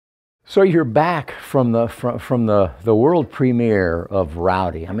So you're back from the world premiere of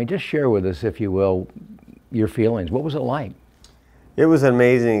Rowdy. I mean, just share with us, if you will, your feelings. What was it like? It was an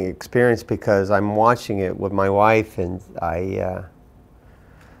amazing experience because I'm watching it with my wife, and I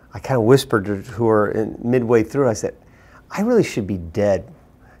kind of whispered to her midway through. I said, "I really should be dead,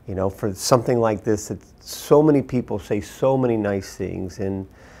 you know, for something like this. That so many people say so many nice things, and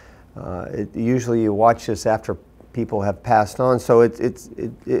usually you watch this after people have passed on. So it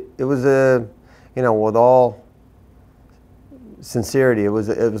was a, you know, with all sincerity, it was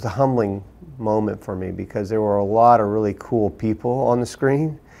a humbling moment for me because there were a lot of really cool people on the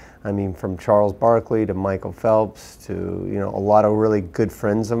screen. I mean, from Charles Barkley to Michael Phelps to, you know, a lot of really good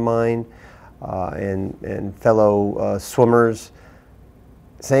friends of mine and fellow swimmers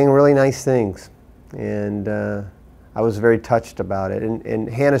saying really nice things, and I was very touched about it. And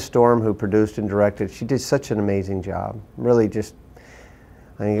Hannah Storm, who produced and directed, she did such an amazing job. Really just,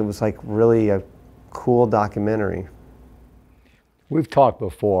 I think it was like really a cool documentary. We've talked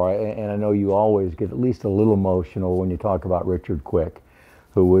before, and I know you always get at least a little emotional when you talk about Richard Quick,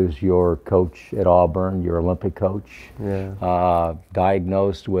 who was your coach at Auburn, your Olympic coach,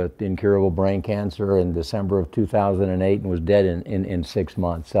 diagnosed with incurable brain cancer in December of 2008 and was dead in 6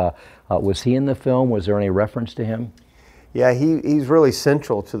 months. Was he in the film? Was there any reference to him? Yeah, he's really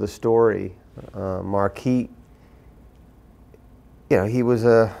central to the story, Mark. You know, he was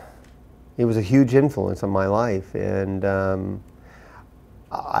a huge influence on my life, and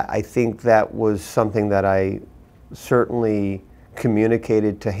I think that was something that I certainly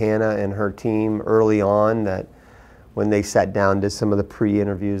communicated to Hannah and her team early on, that when they sat down, did some of the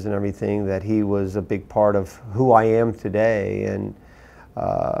pre-interviews and everything, that he was a big part of who I am today, and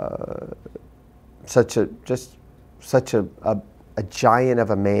such a giant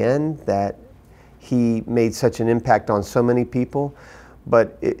of a man, that he made such an impact on so many people.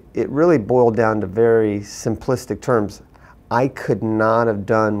 But it really boiled down to very simplistic terms. I could not have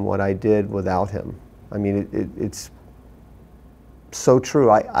done what I did without him. I mean, it's so true.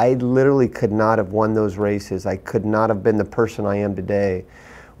 I literally could not have won those races. I could not have been the person I am today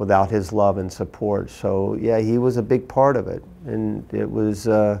without his love and support. So yeah, he was a big part of it, and it was,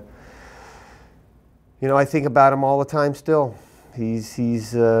 you know, I think about him all the time still.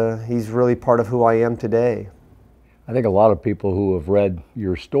 He's really part of who I am today. I think a lot of people who have read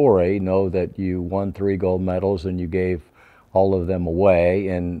your story know that you won 3 gold medals and you gave all of them away,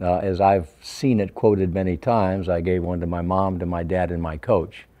 and as I've seen it quoted many times, I gave one to my mom, to my dad, and my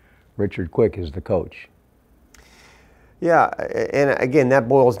coach. Richard Quick is the coach. Yeah, and again, that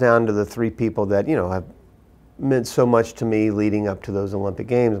boils down to the 3 people that, you know, have meant so much to me leading up to those Olympic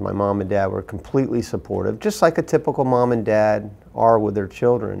Games. My mom and dad were completely supportive, just like a typical mom and dad are with their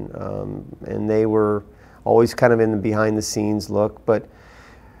children, and they were always kind of in the behind-the-scenes look. But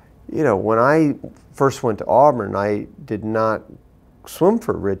you know, when I first went to Auburn, I did not swim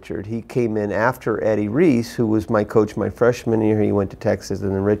for Richard. He came in after Eddie Reese, who was my coach my freshman year. He went to Texas,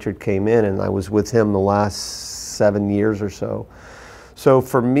 and then Richard came in, and I was with him the last 7 years or so. So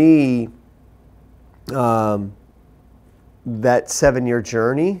for me, that 7-year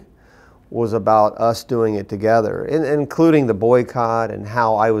journey was about us doing it together, including the boycott and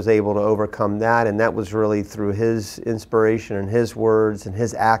how I was able to overcome that. And that was really through his inspiration and his words and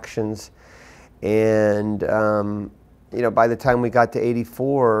his actions. And you know, by the time we got to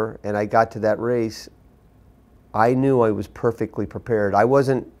 '84 and I got to that race, I knew I was perfectly prepared. I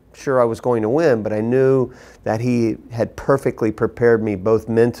wasn't sure I was going to win, but I knew that he had perfectly prepared me both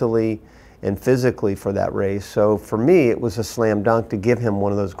mentally and physically for that race. So for me, it was a slam dunk to give him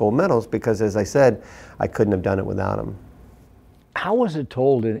one of those gold medals because, as I said, I couldn't have done it without him. How was it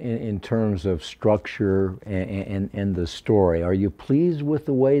told in terms of structure and the story? Are you pleased with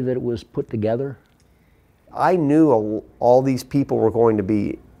the way that it was put together? I knew all these people were going to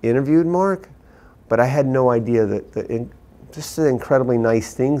be interviewed, Mark, but I had no idea that just the incredibly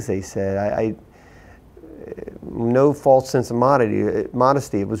nice things they said. No false sense of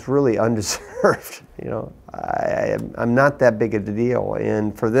modesty. It was really undeserved. You know, I'm not that big of a deal,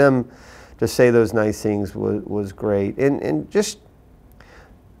 and for them to say those nice things was great, and just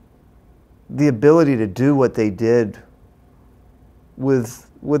the ability to do what they did with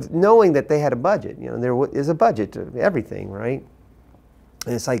knowing that they had a budget. You know, there is a budget to everything, right?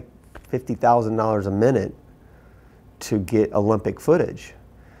 And it's like $50,000 a minute to get Olympic footage.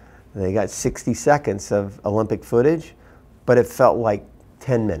 They got 60 seconds of Olympic footage, but it felt like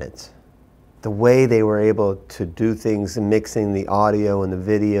 10 minutes. The way they were able to do things, and mixing the audio and the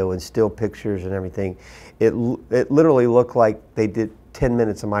video and still pictures and everything, it literally looked like they 10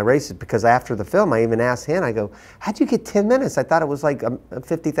 minutes of my races, because after the film I even asked Hannah, I go, how'd you get 10 minutes? I thought it was like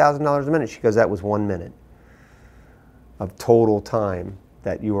 $50,000 a minute. She goes, that was 1 minute of total time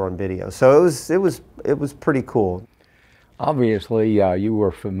that you were on video. So it was pretty cool. Obviously, you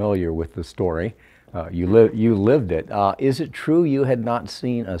were familiar with the story. You lived it. Is it true you had not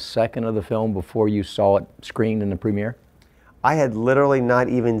seen a second of the film before you saw it screened in the premiere? I had literally not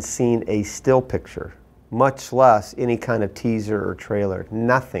even seen a still picture, much less any kind of teaser or trailer,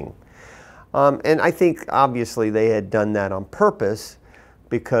 nothing. And I think obviously they had done that on purpose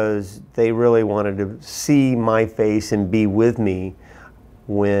because they really wanted to see my face and be with me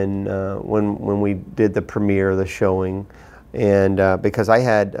when we did the premiere, the showing. And because I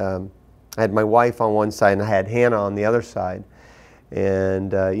had my wife on one side and I had Hannah on the other side.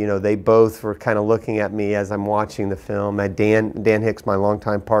 And you know, they both were kind of looking at me as I'm watching the film. Dan Hicks, my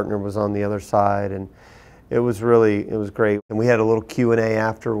longtime partner, was on the other side, and it was great. And we had a little Q&A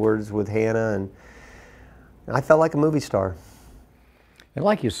afterwards with Hannah, and I felt like a movie star. And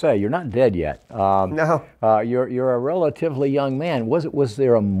like you say, you're not dead yet. No. You're a relatively young man. Was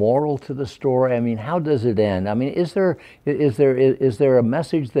there a moral to the story? I mean, how does it end? I mean, is there a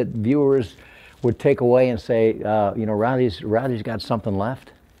message that viewers would take away and say, you know, Rowdy's got something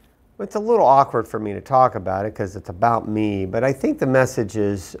left? It's a little awkward for me to talk about it because it's about me, but I think the message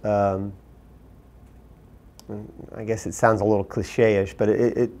is, I guess it sounds a little cliche-ish, but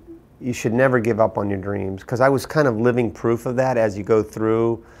you should never give up on your dreams, because I was kind of living proof of that as you go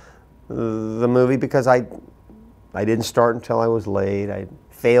through the movie, because I didn't start until I was late. I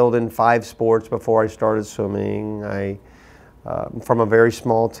failed in 5 sports before I started swimming. From a very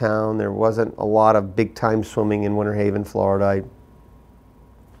small town. There wasn't a lot of big-time swimming in Winter Haven, Florida.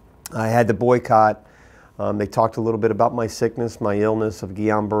 I had to boycott. They talked a little bit about my sickness, my illness of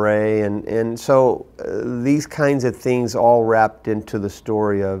Guillain-Barré, and so these kinds of things all wrapped into the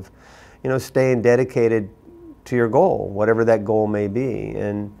story of, you know, staying dedicated to your goal, whatever that goal may be.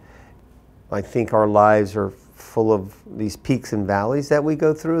 And I think our lives are full of these peaks and valleys that we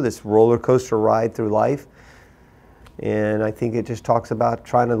go through, this roller coaster ride through life. And I think it just talks about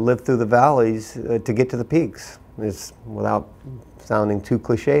trying to live through the valleys to get to the peaks. It's, without sounding too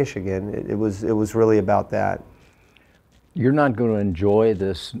cliche-ish again, it was really about that. You're not going to enjoy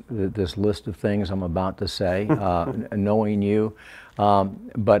this list of things I'm about to say, knowing you.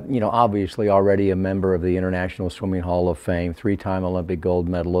 But, you know, obviously already a member of the International Swimming Hall of Fame, 3-time Olympic gold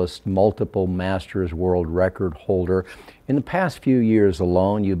medalist, multiple Masters world record holder. In the past few years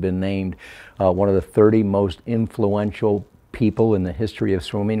alone, you've been named one of the 30 most influential people in the history of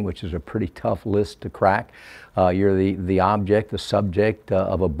swimming, which is a pretty tough list to crack. You're the subject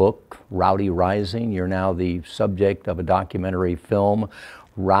of a book, Rowdy Rising. You're now the subject of a documentary film,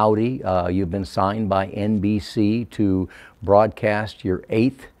 Rowdy. You've been signed by NBC to broadcast your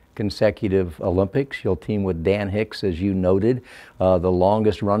 8th consecutive Olympics. You'll team with Dan Hicks, as you noted, the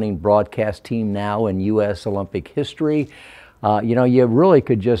longest running broadcast team now in U.S. Olympic history. You know, you really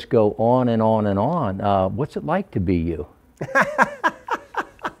could just go on and on and on. What's it like to be you?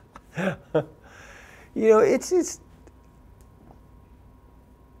 You know, it's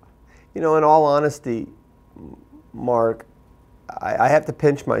you know, in all honesty, Mark, I have to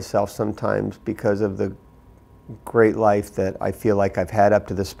pinch myself sometimes because of the great life that I feel like I've had up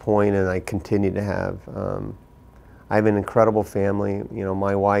to this point, and I continue to have. I have an incredible family. You know,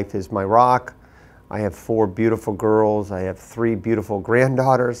 my wife is my rock. I have 4 beautiful girls. I have 3 beautiful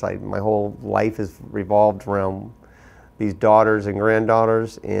granddaughters. My whole life is revolved around these daughters and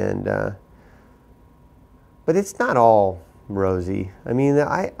granddaughters, and but it's not all rosy. I mean,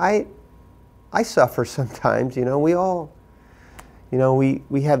 I suffer sometimes. You know, we all, you know,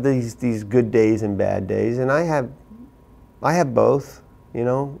 we have these good days and bad days, and I have both. You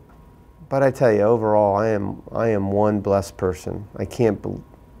know, but I tell you, overall, I am one blessed person. I can't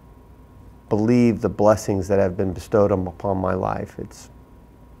believe the blessings that have been bestowed upon my life.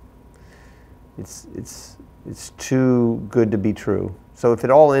 It's too good to be true. So if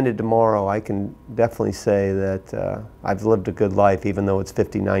it all ended tomorrow, I can definitely say that I've lived a good life, even though it's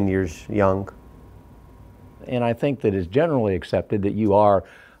 59 years young. And I think that it's generally accepted that you are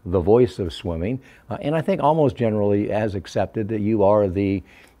the voice of swimming, and I think almost generally as accepted that you are the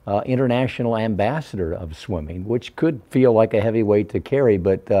international ambassador of swimming, which could feel like a heavy weight to carry,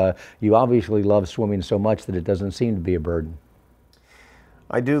 but you obviously love swimming so much that it doesn't seem to be a burden.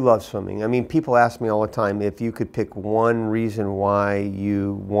 I do love swimming. I mean, people ask me all the time, if you could pick one reason why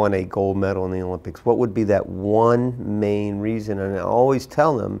you won a gold medal in the Olympics, what would be that one main reason? And I always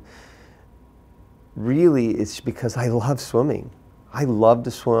tell them, really, it's because I love swimming. I love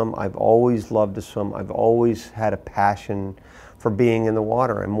to swim. I've always loved to swim. I've always had a passion for being in the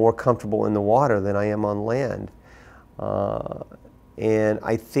water. I'm more comfortable in the water than I am on land. And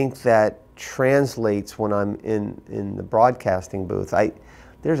I think that translates when I'm in the broadcasting booth.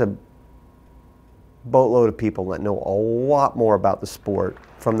 There's a boatload of people that know a lot more about the sport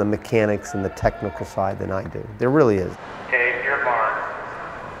from the mechanics and the technical side than I do. There really is. Okay, your mark.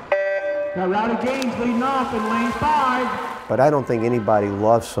 Got Rowdy Gaines leading off in lane 5. But I don't think anybody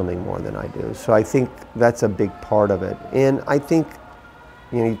loves swimming more than I do. So I think that's a big part of it. And I think,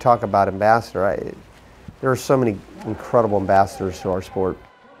 you talk about ambassador. There are so many incredible ambassadors to our sport.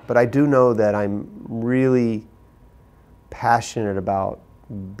 But I do know that I'm really passionate about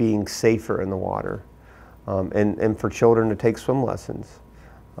being safer in the water, and for children to take swim lessons.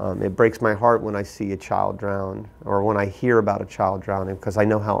 It breaks my heart when I see a child drown, or when I hear about a child drowning, because I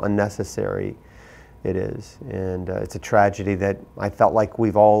know how unnecessary it is. And it's a tragedy that I felt like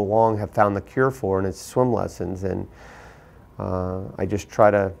we've all along have found the cure for, and it's swim lessons. And I just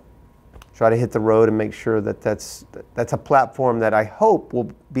try to hit the road and make sure that that's a platform that I hope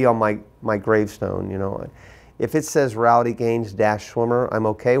will be on my gravestone. If it says Rowdy Gaines -swimmer, I'm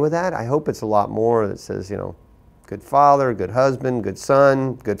okay with that. I hope it's a lot more that says, good father, good husband, good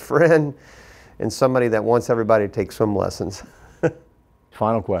son, good friend, and somebody that wants everybody to take swim lessons.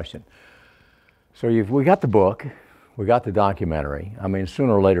 Final question. So we got the book, we got the documentary. I mean,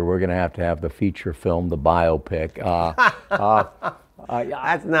 sooner or later we're going to have the feature film, the biopic.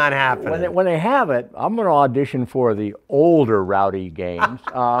 That's not happening. When they have it, I'm going to audition for the older Rowdy Gaines.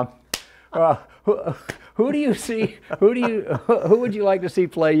 Who do you see? Who would you like to see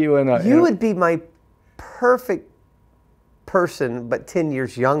play you in a? You would be my perfect person, but 10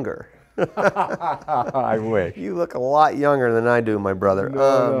 years younger. I wish. You look a lot younger than I do, my brother.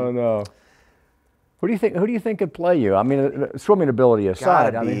 No. Who do you think could play you? I mean, swimming ability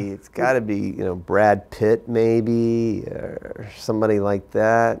aside, it's got to be Brad Pitt maybe, or somebody like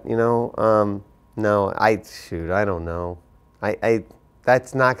that. No, I don't know.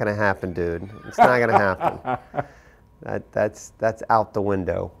 That's not going to happen, dude. It's not going to happen. That's out the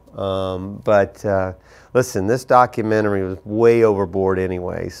window. But listen, this documentary was way overboard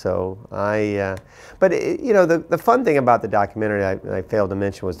anyway. So the fun thing about the documentary I failed to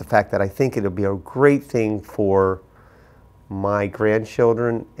mention was the fact that I think it'll be a great thing for my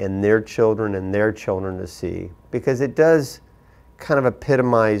grandchildren and their children and their children to see, because it does kind of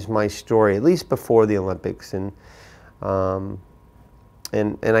epitomize my story, at least before the Olympics, and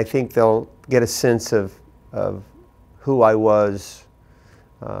I think they'll get a sense of who I was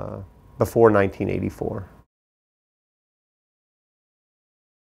before 1984.